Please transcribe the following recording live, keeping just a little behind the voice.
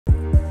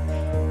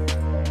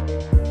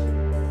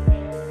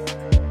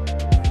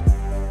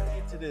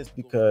this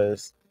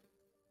because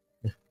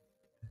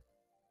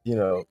you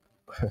know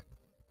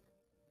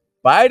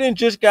Biden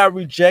just got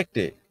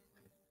rejected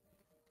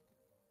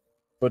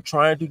for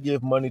trying to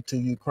give money to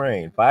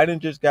Ukraine. Biden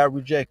just got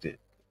rejected,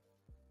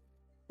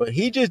 but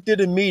he just did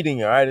a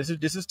meeting. All right,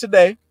 this is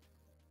today.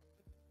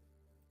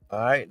 All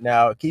right,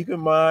 now keep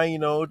in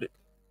mind,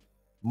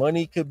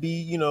 money could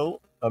be,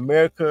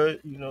 America,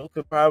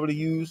 could probably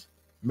use.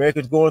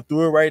 America's going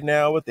through it right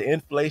now with the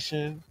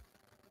inflation.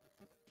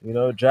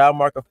 Job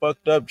market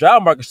fucked up.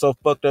 Job market so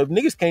fucked up.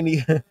 Niggas can't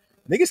even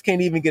niggas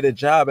can't even get a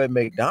job at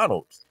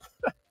McDonald's.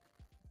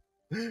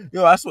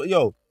 I swear,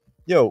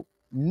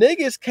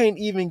 niggas can't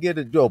even get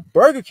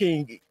Burger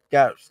King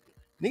got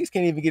niggas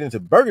can't even get into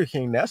Burger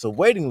King. That's a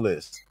waiting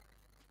list.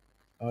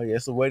 Oh yeah,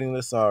 it's a waiting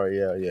list. Sorry,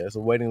 yeah, it's a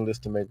waiting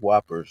list to make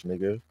Whoppers,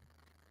 nigga.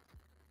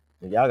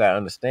 And y'all gotta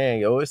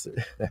understand, yo, it's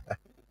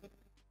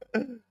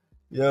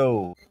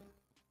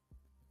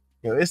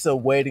a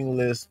waiting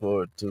list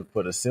for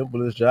the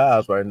simplest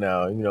jobs right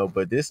now,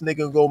 But this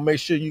nigga gonna make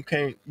sure you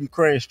can't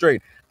Ukraine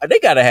straight. They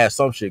gotta have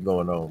some shit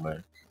going on,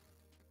 man.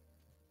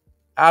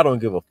 I don't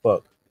give a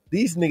fuck.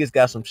 These niggas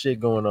got some shit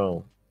going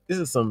on. This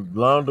is some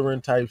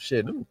laundering type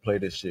shit. Let me play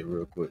this shit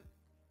real quick.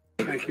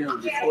 Thank you.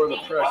 Before the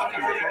press.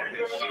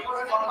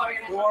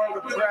 Before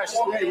the press.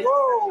 Hey,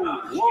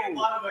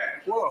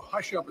 whoa.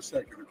 Hush up a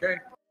second, okay?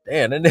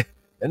 Damn, that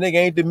nigga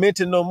ain't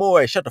demented no more.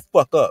 Hey, shut the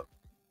fuck up.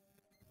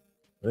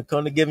 When it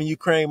comes to giving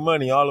Ukraine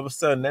money, all of a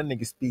sudden that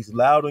nigga speaks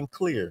loud and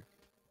clear.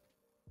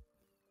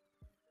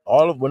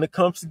 When it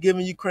comes to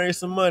giving Ukraine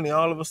some money,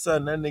 all of a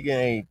sudden that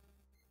nigga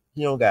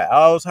he don't got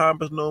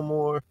Alzheimer's no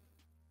more.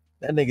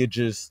 That nigga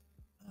just,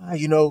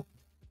 hey,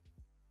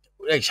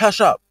 hush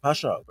up. All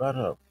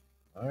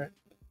right.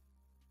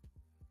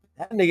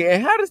 That nigga,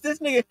 and how does this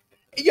nigga,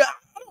 I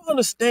don't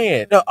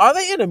understand. Now, are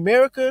they in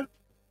America?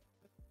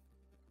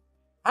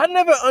 I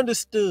never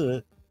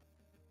understood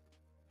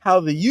how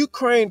the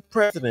Ukraine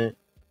president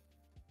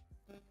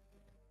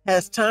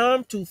has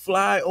time to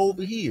fly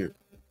over here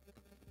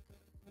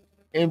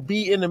and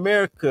be in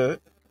America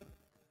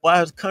while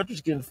his country's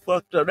getting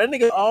fucked up. That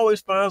nigga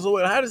always finds a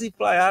way. How does he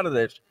fly out of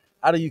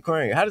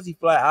Ukraine? How does he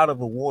fly out of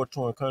a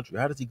war-torn country?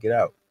 How does he get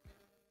out?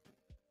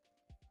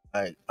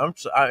 Like,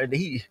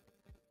 that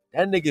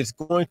nigga's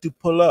going to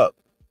pull up.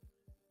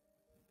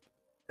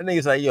 That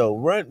nigga's like,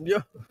 run,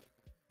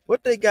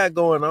 what they got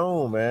going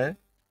on, man?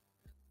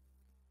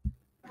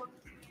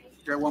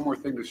 Got one more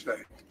thing to say.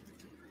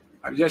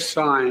 I've just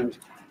signed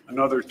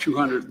another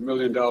 $200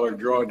 million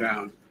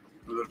drawdown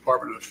from the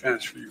Department of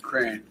Defense for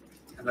Ukraine,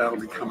 and that'll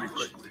be coming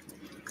quickly.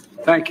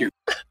 Thank you.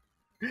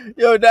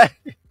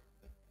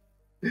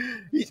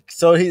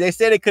 They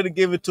said they couldn't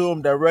give it to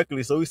him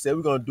directly, so he said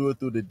we're gonna do it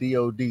through the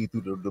DOD,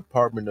 through the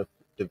Department of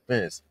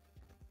Defense.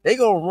 They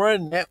gonna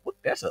run that. What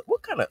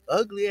kind of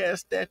ugly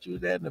ass statue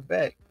is that in the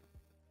back?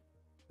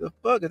 The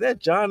fuck is that?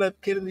 John F.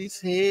 Kennedy's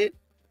head?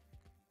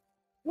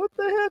 What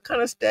the hell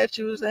kind of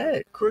statue is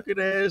that? Crooked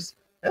ass.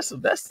 That's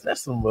some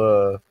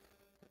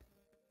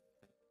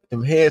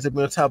them heads that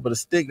be on top of the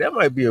stick. That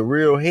might be a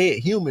real head,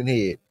 human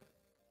head.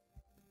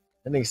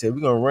 That nigga said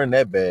we're gonna run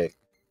that bag.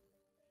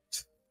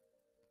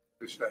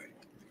 To say,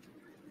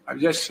 I've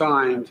just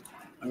signed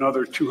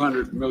another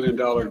 $200 million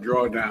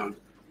drawdown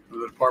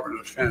from the Department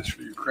of Defense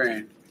for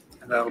Ukraine,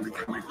 and that'll be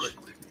coming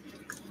quickly.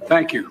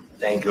 Thank you.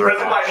 Thank you. You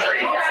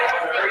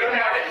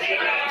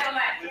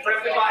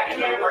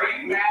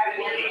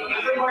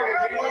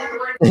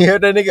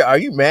heard that nigga? Are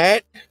you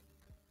mad?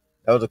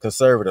 That was a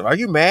conservative. Are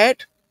you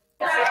mad?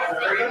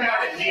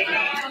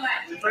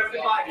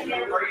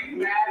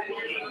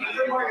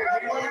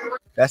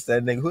 That's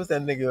that nigga. Who's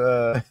that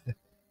nigga?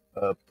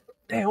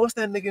 Damn, what's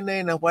that nigga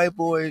name? That white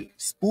boy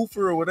Spoofer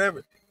or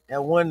whatever.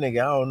 That one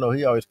nigga, I don't know.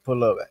 He always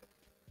pull up.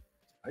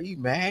 Are you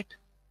mad?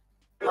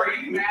 Are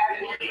you mad?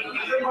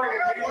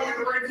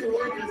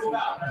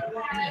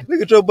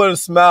 Look at Joe Budden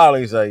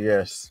smiling. He's like,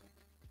 yes.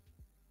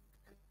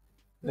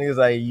 Nigga's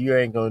like, you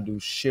ain't gonna do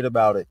shit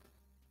about it.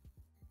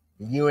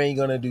 You ain't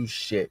gonna do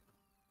shit.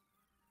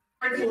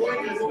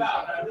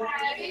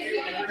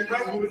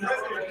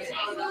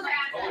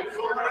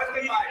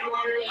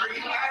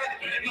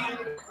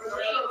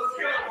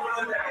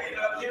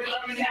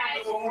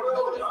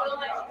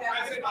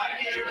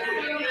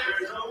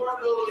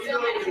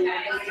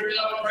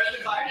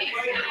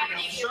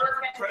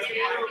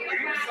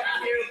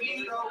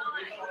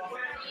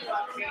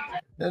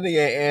 That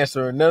nigga ain't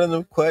answering none of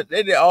them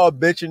questions. They all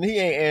bitching. He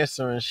ain't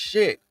answering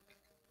shit.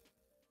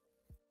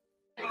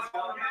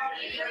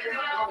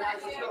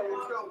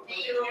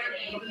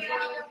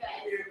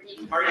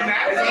 Are you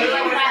mad?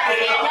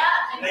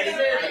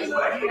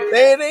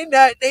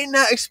 They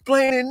not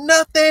explaining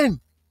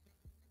nothing.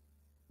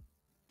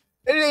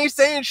 They ain't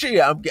saying shit.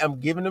 I'm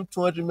giving them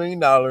 $200 million.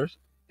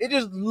 They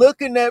just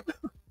looking at.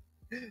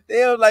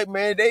 They was like,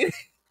 man, they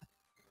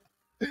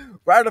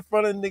right in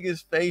front of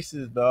niggas'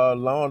 faces, dog,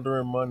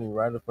 laundering money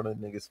right in front of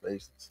niggas'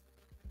 faces.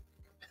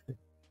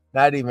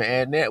 Not even,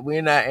 and that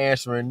we're not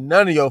answering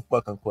none of your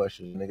fucking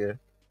questions, nigga.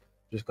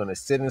 Just gonna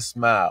sit and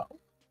smile.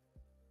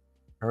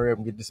 Hurry up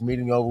and get this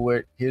meeting over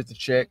with. Here's the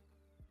check.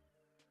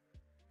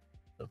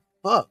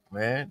 fuck,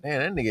 man.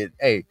 Damn, that nigga,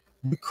 hey,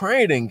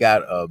 Ukraine ain't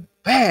got a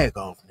bag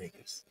off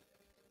niggas.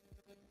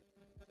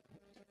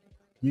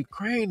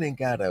 Ukraine ain't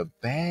got a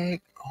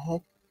bag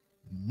off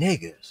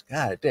niggas.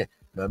 God damn.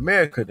 Now,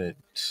 America done,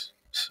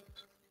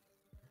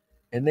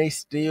 and they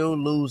still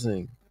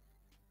losing.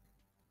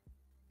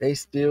 They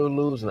still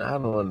losing. I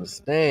don't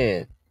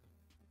understand.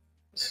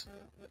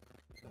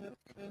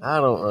 I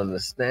don't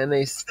understand.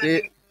 They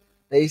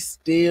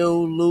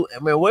still lose. I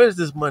mean, where is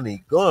this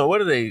money going?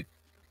 What are they?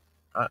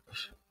 I,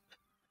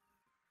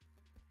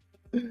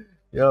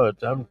 Yo,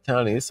 I'm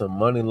telling you, it's some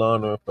money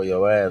laundering for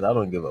your ass. I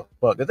don't give a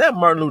fuck. Is that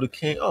Martin Luther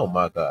King? Oh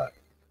my god,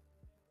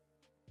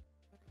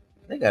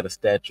 they got a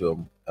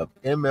statue of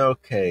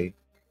MLK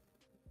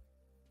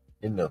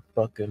in the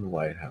fucking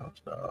White House,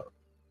 dog.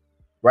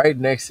 Right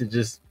next to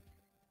just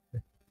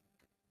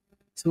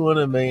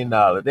 $200 million.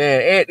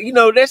 And you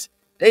know that's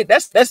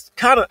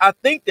kind of, I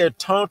think they're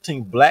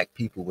taunting black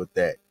people with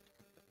that.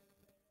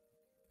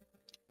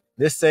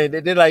 They're saying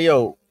they're like,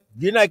 yo,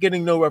 you're not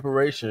getting no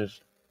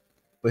reparations,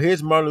 but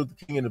here's Martin Luther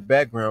King in the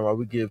background while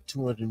we give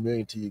 200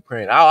 million to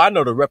Ukraine. I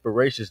know the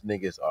reparations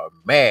niggas are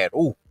mad.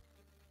 Ooh,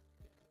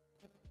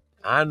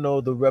 I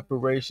know the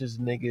reparations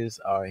niggas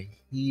are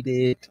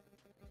heated.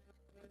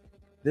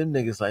 Them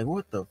niggas like,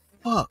 what the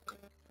fuck?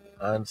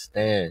 I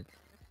understand.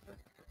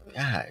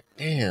 God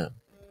damn,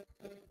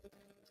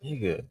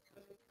 nigga,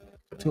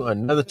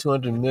 another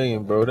 200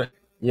 million, bro.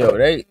 Yo,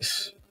 they.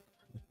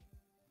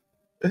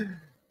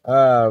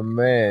 Ah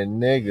man,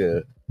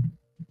 nigga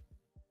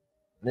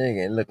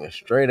ain't looking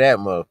straight at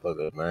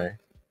motherfuckers, man.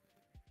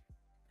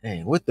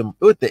 Dang, with the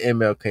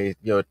MLK,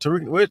 yo,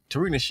 Tariq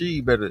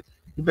Nasheed,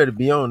 you better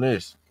be on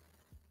this.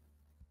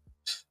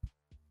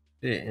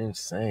 Shit,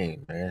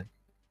 insane, man.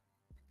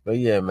 But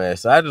yeah, man.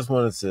 So I just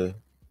wanted to,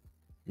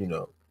 you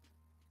know,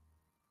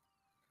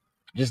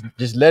 just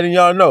letting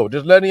y'all know,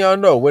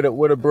 where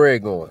the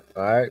bread going.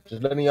 All right,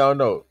 just letting y'all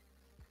know.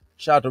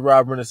 Shout out to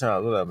Rob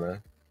Renaissance. What up,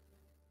 man?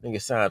 Nigga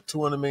signed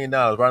 $200 million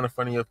right in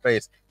front of your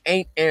face.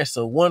 Ain't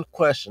answer one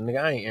question,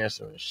 nigga. I ain't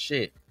answering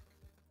shit.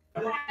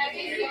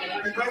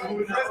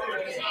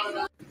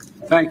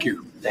 Thank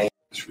you.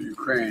 Thanks for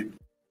Ukraine.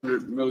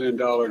 $100 million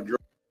draw.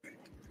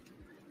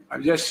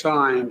 I've just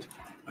signed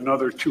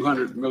another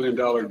 $200 million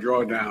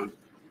drawdown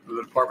for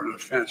the Department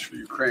of Defense for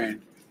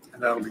Ukraine,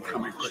 and that'll be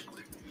coming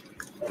quickly.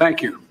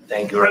 Thank you.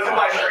 Thank you. President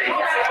Biden, are you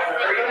mad at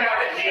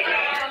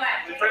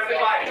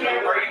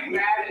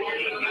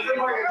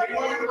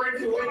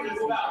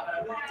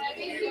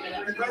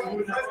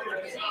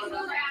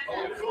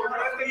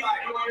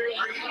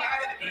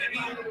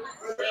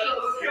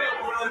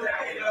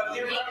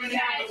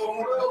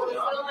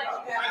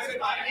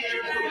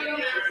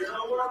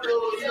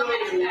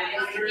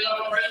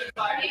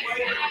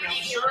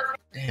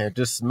Damn,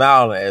 just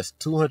smiling as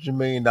 $200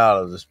 million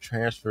is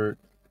transferred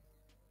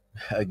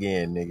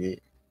again, nigga.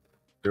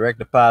 Direct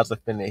deposit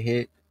finna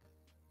hit.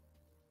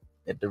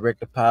 That direct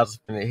deposit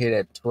finna hit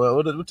at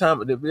 12. What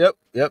time? Yep.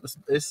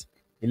 It's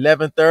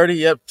 11:30.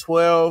 Yep,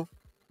 12.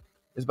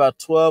 It's about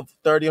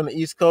 12:30 on the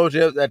East Coast.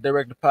 Yep, that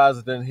direct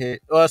deposit didn't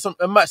hit. Well,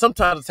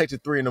 sometimes it takes you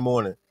 3 in the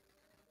morning.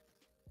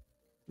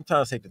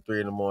 Sometimes it takes you 3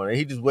 in the morning.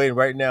 He just waiting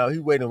right now. He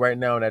waiting right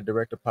now on that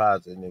direct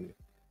deposit, nigga.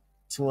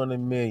 200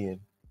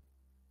 million.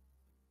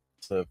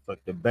 So fuck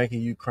the Bank of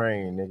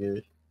Ukraine,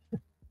 nigga.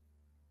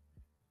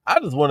 I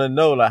just want to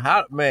know, like,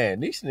 how, man,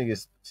 these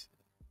niggas,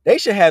 they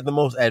should have the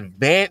most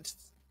advanced.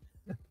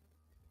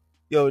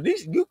 Yo,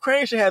 these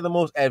Ukraine should have the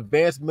most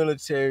advanced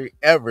military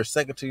ever,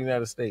 second to the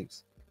United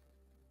States.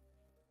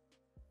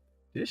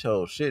 This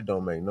whole shit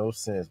don't make no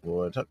sense,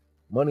 boy.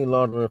 Money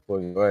laundering for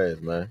your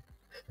ass, man.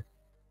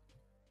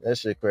 That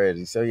shit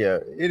crazy. So yeah,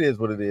 it is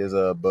what it is.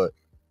 But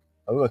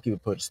we're gonna keep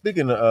it pushing.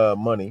 Speaking of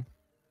money,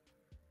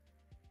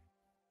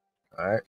 all right.